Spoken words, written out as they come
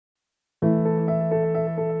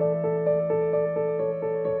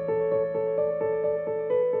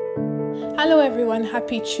Hello everyone,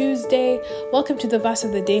 happy Tuesday. Welcome to the verse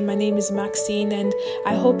of the day. My name is Maxine and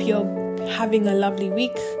I hope you're having a lovely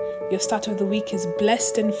week. Your start of the week is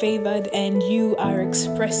blessed and favored and you are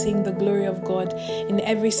expressing the glory of God in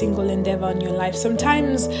every single endeavor in your life.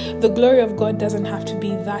 Sometimes the glory of God doesn't have to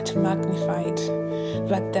be that magnified,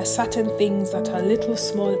 but there are certain things that are little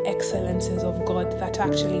small excellences of God that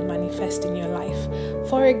actually manifest in your life.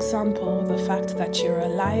 For example, the fact that you're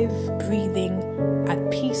alive, breathing, at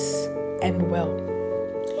peace, and well.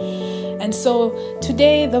 And so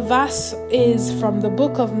today the verse is from the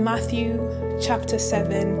book of Matthew chapter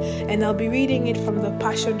 7, and I'll be reading it from the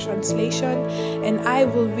Passion Translation, and I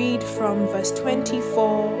will read from verse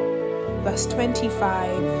 24, verse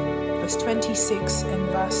 25, verse 26, and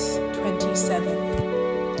verse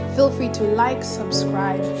 27. Feel free to like,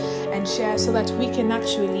 subscribe, and share so that we can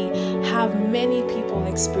actually have many people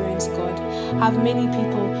experience God, have many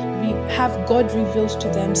people have God revealed to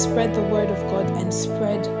them, spread the word of God, and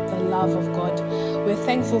spread the love of God. We're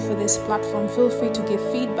thankful for this platform. Feel free to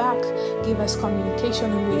give feedback, give us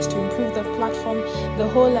communication and ways to improve the platform. The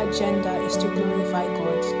whole agenda is to glorify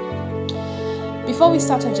God. Before we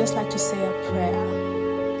start, I'd just like to say a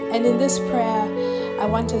prayer. And in this prayer, I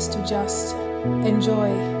want us to just enjoy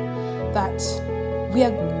that we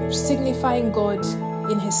are signifying God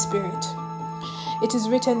in His Spirit. It is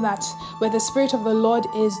written that where the Spirit of the Lord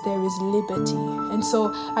is, there is liberty. And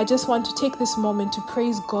so I just want to take this moment to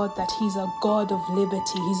praise God that He's a God of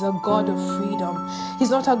liberty. He's a God of freedom.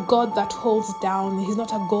 He's not a God that holds down. He's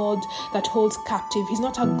not a God that holds captive. He's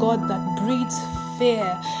not a God that breeds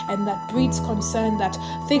fear and that breeds concern that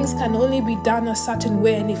things can only be done a certain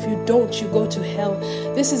way, and if you don't, you go to hell.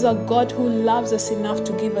 This is a God who loves us enough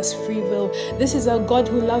to give us free will. This is a God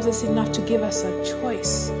who loves us enough to give us a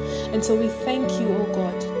choice. And so we thank you, oh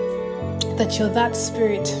God, that you're that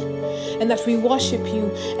Spirit and that we worship you.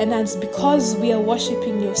 And that's because we are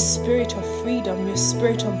worshiping your Spirit of freedom, your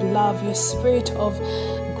Spirit of love, your Spirit of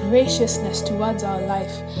graciousness towards our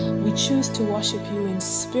life. We choose to worship you in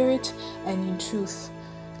spirit and in truth.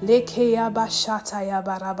 Leke ya bashata ya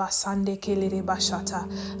baraba sande kelere bashata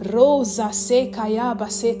rosa seka ya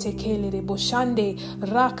basete kelere boshande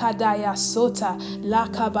rakadaya sota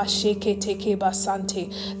laka basheke teke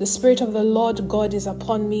basante. The Spirit of the Lord God is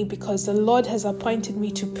upon me, because the Lord has appointed me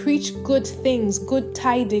to preach good things, good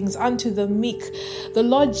tidings unto the meek. The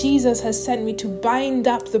Lord Jesus has sent me to bind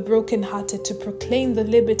up the brokenhearted, to proclaim the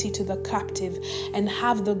liberty to the captive, and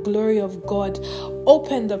have the glory of God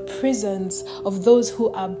open the prisons of those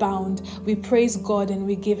who are bound. We praise God and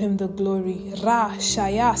we give Him the glory. Ra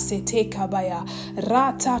shaya sete kabaya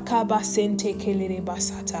ra takaba sente kelere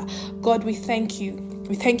basata. God, we thank you.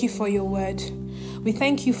 We thank you for your word. We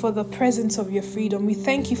thank you for the presence of your freedom. We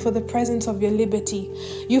thank you for the presence of your liberty.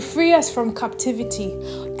 You free us from captivity.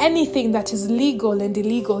 Anything that is legal and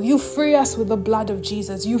illegal, you free us with the blood of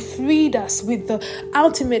Jesus. You freed us with the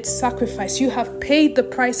ultimate sacrifice. You have paid the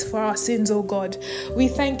price for our sins, oh God. We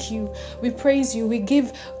thank you. We praise you. We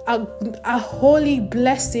give a holy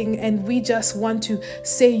blessing, and we just want to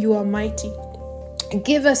say you are mighty.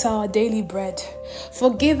 Give us our daily bread.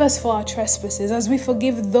 Forgive us for our trespasses as we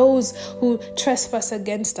forgive those who trespass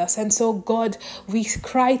against us. And so, God, we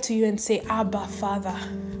cry to you and say, Abba, Father.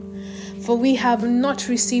 For we have not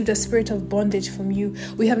received a spirit of bondage from you.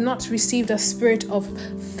 We have not received a spirit of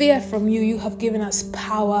fear from you. You have given us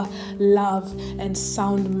power, love, and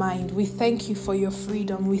sound mind. We thank you for your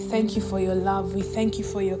freedom. We thank you for your love. We thank you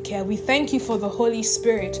for your care. We thank you for the Holy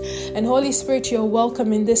Spirit. And Holy Spirit, you're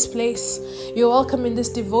welcome in this place. You're welcome in this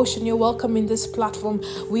devotion. You're welcome in this platform.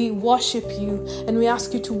 We worship you and we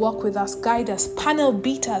ask you to walk with us, guide us, panel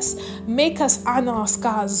beat us, make us honor our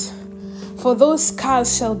scars. For those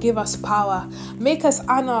scars shall give us power. Make us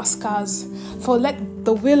honor our scars. For let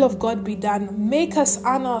the will of God be done. Make us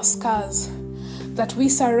honor our scars, that we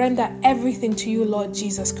surrender everything to you, Lord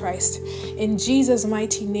Jesus Christ. In Jesus'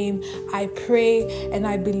 mighty name, I pray and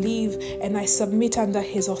I believe and I submit under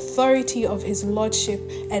His authority of His Lordship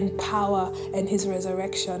and power and His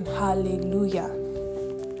resurrection. Hallelujah.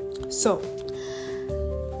 So,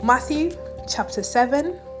 Matthew chapter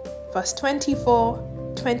 7, verse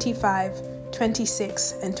 24, 25,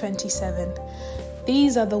 26, and 27.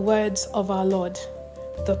 These are the words of our Lord,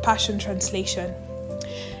 the Passion Translation.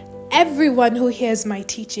 Everyone who hears my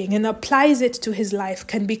teaching and applies it to his life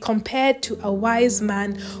can be compared to a wise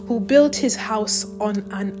man who built his house on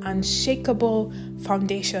an unshakable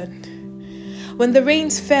foundation. When the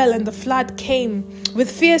rains fell and the flood came,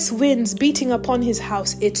 with fierce winds beating upon his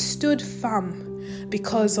house, it stood firm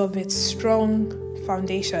because of its strong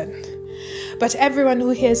foundation. But everyone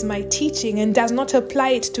who hears my teaching and does not apply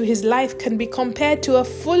it to his life can be compared to a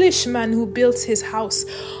foolish man who built his house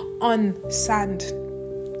on sand.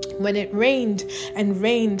 When it rained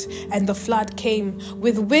and the flood came,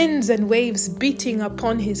 with winds and waves beating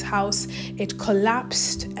upon his house, it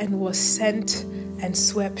collapsed and was sent and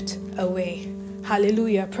swept away.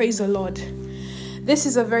 Hallelujah. Praise the Lord. This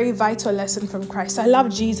is a very vital lesson from Christ. I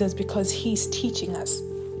love Jesus because he's teaching us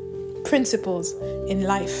principles in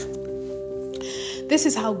life. This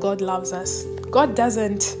is how God loves us. God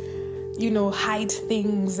doesn't, hide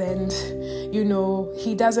things and,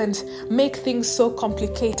 he doesn't make things so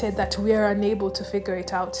complicated that we are unable to figure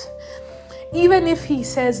it out. Even if he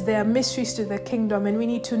says there are mysteries to the kingdom and we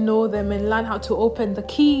need to know them and learn how to open the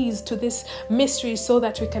keys to this mystery so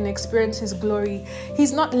that we can experience his glory,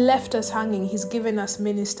 he's not left us hanging. He's given us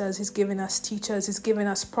ministers, he's given us teachers, he's given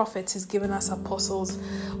us prophets, he's given us apostles.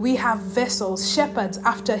 We have vessels, shepherds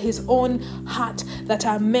after his own heart that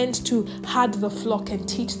are meant to herd the flock and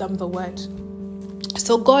teach them the word.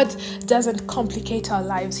 So God doesn't complicate our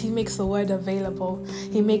lives. He makes the word available.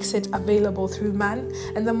 He makes it available through man.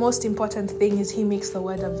 And the most important thing is he makes the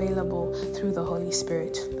word available through the Holy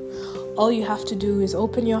Spirit. All you have to do is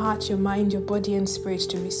open your heart, your mind, your body and spirit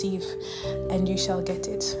to receive, and you shall get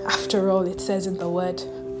it. After all, it says in the word,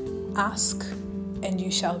 ask and you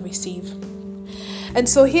shall receive. And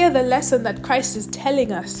so here the lesson that Christ is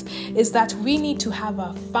telling us is that we need to have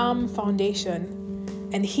a firm foundation.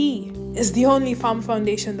 And he is the only firm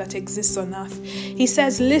foundation that exists on earth. He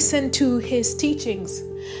says, listen to his teachings.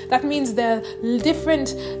 That means there are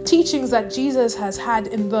different teachings that Jesus has had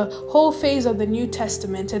in the whole phase of the New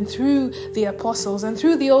Testament and through the apostles and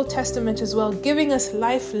through the Old Testament as well, giving us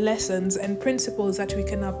life lessons and principles that we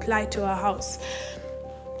can apply to our house.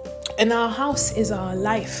 And our house is our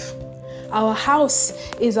life. Our house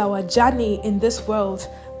is our journey in this world,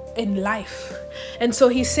 in life. And so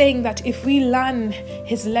he's saying that if we learn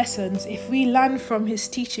his lessons, if we learn from his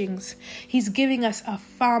teachings, he's giving us a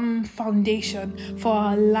firm foundation for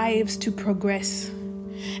our lives to progress.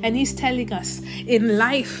 And he's telling us, in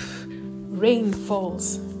life, rain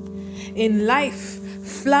falls. In life,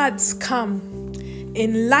 floods come.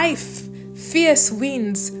 In life, fierce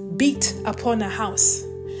winds beat upon a house.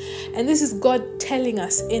 And this is God telling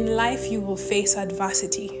us, in life you will face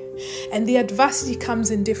adversity. And the adversity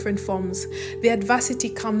comes in different forms. The adversity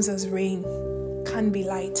comes as rain, can be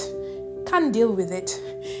light, can deal with it.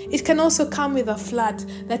 It can also come with a flood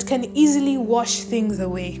that can easily wash things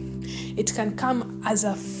away. It can come as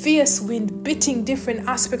a fierce wind beating different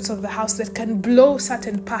aspects of the house that can blow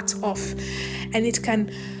certain parts off. And it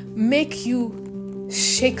can make you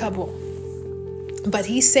shakeable. But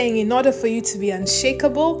he's saying in order for you to be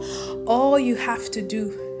unshakable, all you have to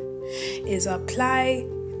do is apply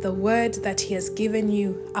the word that he has given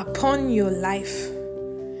you upon your life,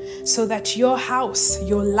 so that your house,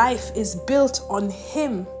 your life is built on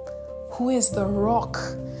him who is the rock.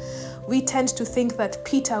 We tend to think that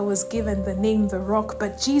Peter was given the name the rock,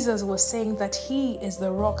 but Jesus was saying that he is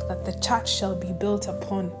the rock that the church shall be built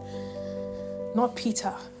upon, not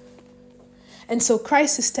Peter. And so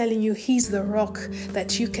Christ is telling you he's the rock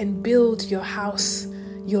that you can build your house,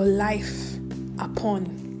 your life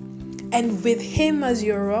upon. And with him as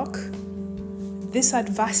your rock, these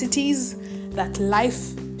adversities that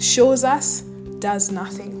life shows us does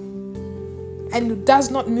nothing. And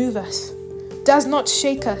does not move us, does not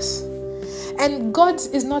shake us. And God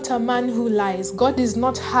is not a man who lies. God is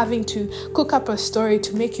not having to cook up a story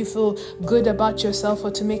to make you feel good about yourself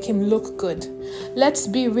or to make him look good. Let's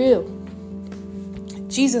be real.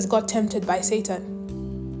 Jesus got tempted by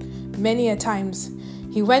Satan many a times.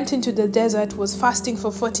 He went into the desert, was fasting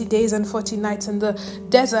for 40 days and 40 nights. And the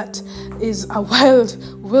desert is a wild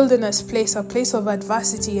wilderness place, a place of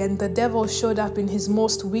adversity. And the devil showed up in his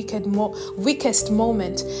most weakest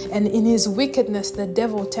moment. And in his wickedness, the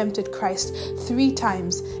devil tempted Christ 3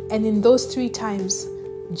 times. And in those 3 times,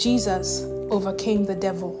 Jesus overcame the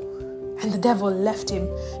devil. And the devil left him.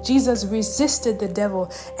 Jesus resisted the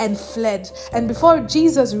devil and fled. And before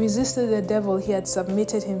Jesus resisted the devil, he had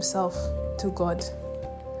submitted himself to God.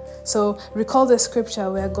 So recall the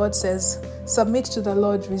scripture where God says, submit to the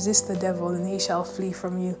Lord, resist the devil, and he shall flee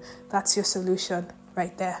from you. That's your solution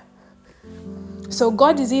right there. So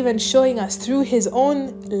God is even showing us through his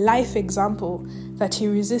own life example that he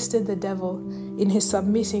resisted the devil in his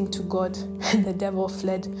submitting to God, and the devil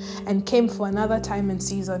fled and came for another time and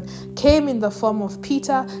season, came in the form of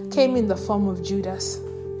Peter, came in the form of Judas.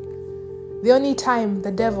 The only time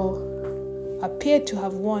the devil appeared to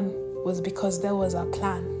have won was because there was a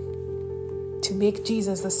plan. to make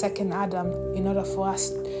Jesus the second Adam in order for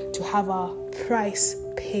us to have our price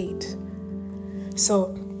paid.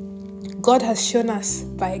 So God has shown us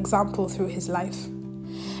by example through his life.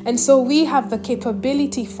 And so we have the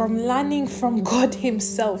capability from learning from God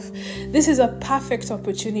himself. This is a perfect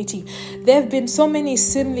opportunity. There have been so many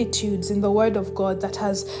similitudes in the word of God that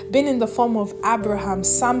has been in the form of Abraham,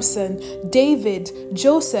 Samson, David,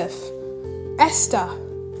 Joseph, Esther,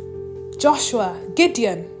 Joshua,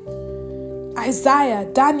 Gideon, Isaiah,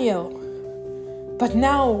 Daniel. But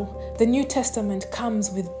now the New Testament comes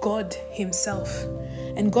with God himself.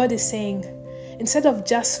 And God is saying, instead of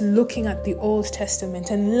just looking at the Old Testament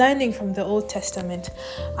and learning from the Old Testament,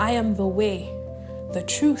 I am the way, the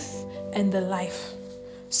truth, and the life.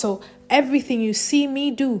 So everything you see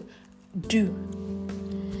me do.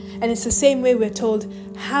 And it's the same way we're told,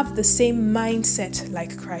 have the same mindset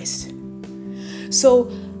like Christ.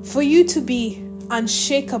 So for you to be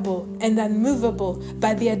unshakable and unmovable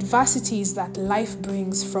by the adversities that life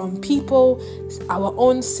brings from people, our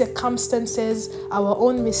own circumstances, our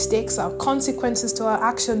own mistakes, our consequences to our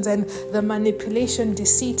actions, and the manipulation,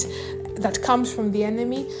 deceit that comes from the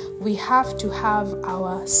enemy, we have to have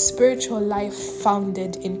our spiritual life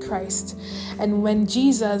founded in Christ. And when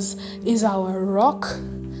Jesus is our rock,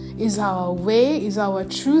 is our way, is our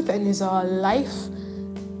truth, and is our life,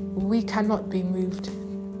 we cannot be moved.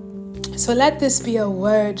 So let this be a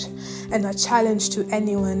word and a challenge to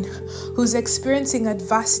anyone who's experiencing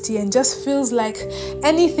adversity and just feels like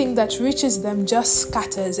anything that reaches them just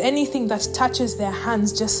scatters, anything that touches their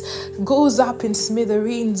hands just goes up in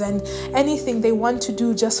smithereens, and anything they want to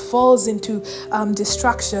do just falls into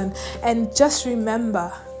distraction. And just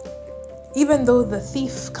remember, even though the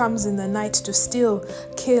thief comes in the night to steal,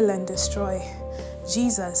 kill, and destroy,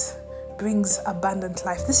 Jesus brings abundant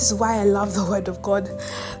life. This is why I love the word of God.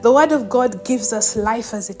 The word of God gives us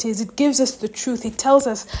life as it is. It gives us the truth. It tells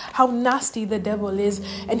us how nasty the devil is.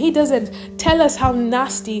 And he doesn't tell us how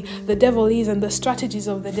nasty the devil is and the strategies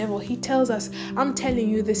of the devil. He tells us, I'm telling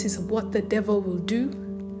you this is what the devil will do,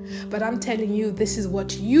 but I'm telling you this is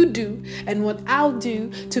what you do and what I'll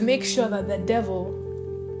do to make sure that the devil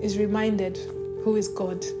is reminded who is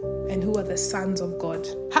God and who are the sons of God.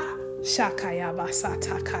 Ha! Shakaya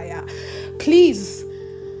Basatakaya. Please,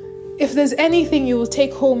 if there's anything you will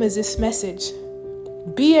take home as this message,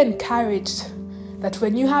 be encouraged that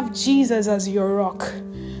when you have Jesus as your rock,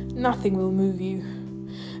 nothing will move you,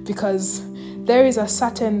 because there is a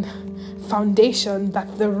certain foundation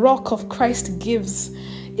that the rock of Christ gives.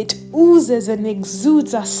 It oozes and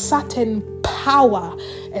exudes a certain power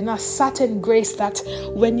and a certain grace that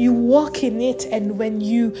when you walk in it and when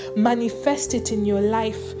you manifest it in your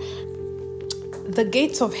life, the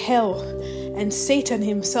gates of hell and Satan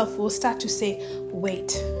himself will start to say,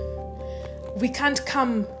 wait, we can't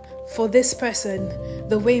come for this person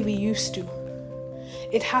the way we used to.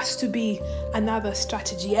 It has to be another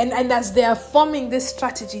strategy. And as they are forming this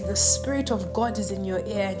strategy, the Spirit of God is in your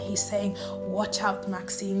ear and he's saying, watch out,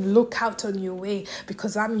 Maxine, look out on your way,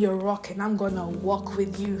 because I'm your rock and I'm going to walk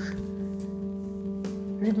with you.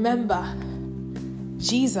 Remember,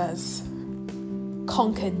 Jesus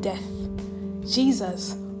conquered death.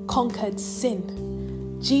 Jesus conquered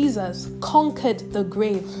sin. Jesus conquered the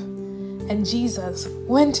grave. And Jesus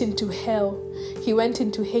went into hell. He went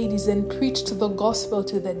into Hades and preached the gospel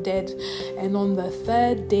to the dead. And on the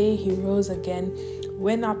third day, he rose again,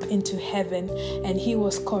 went up into heaven, and he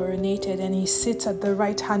was coronated. And he sits at the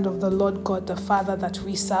right hand of the Lord God, the Father that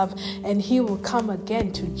we serve. And he will come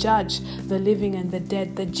again to judge the living and the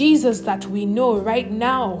dead. The Jesus that we know right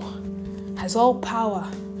now has all power,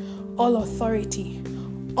 all authority,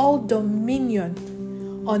 all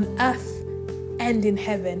dominion on earth and in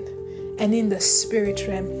heaven and in the spirit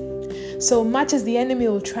realm. So much as the enemy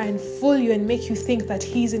will try and fool you and make you think that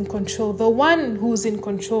he's in control, the one who's in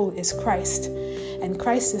control is Christ. And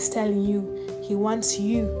Christ is telling you he wants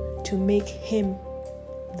you to make him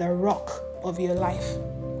the rock of your life.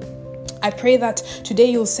 I pray that today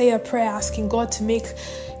you'll say a prayer asking God to make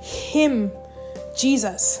him,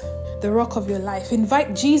 Jesus, the rock of your life.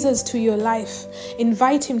 Invite Jesus to your life.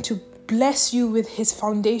 Invite him to bless you with his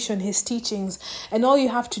foundation, his teachings. And all you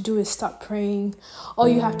have to do is start praying. All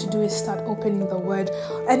you have to do is start opening the word.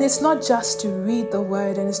 And it's not just to read the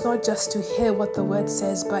word, and it's not just to hear what the word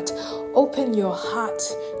says, but open your heart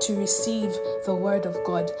to receive the word of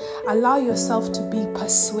God. Allow yourself to be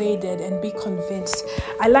persuaded and be convinced.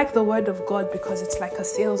 I like the word of God because it's like a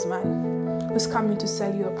salesman. who's coming to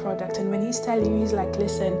sell you a product. And when he's telling you, he's like,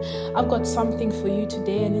 listen, I've got something for you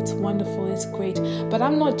today and it's wonderful, it's great. But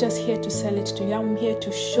I'm not just here to sell it to you. I'm here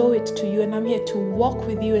to show it to you, and I'm here to walk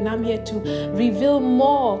with you, and I'm here to reveal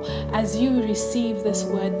more as you receive this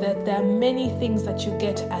word, that there are many things that you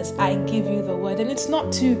get as I give you the word. And it's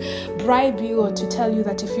not to bribe you or to tell you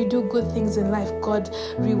that if you do good things in life, God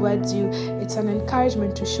rewards you. It's an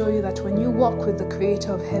encouragement to show you that when you walk with the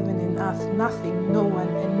creator of heaven and earth, nothing, no one,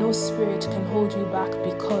 and no spirit can hold you back,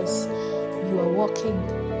 because you are walking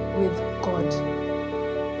with God.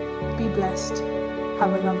 Be blessed.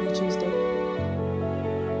 Have a lovely Tuesday.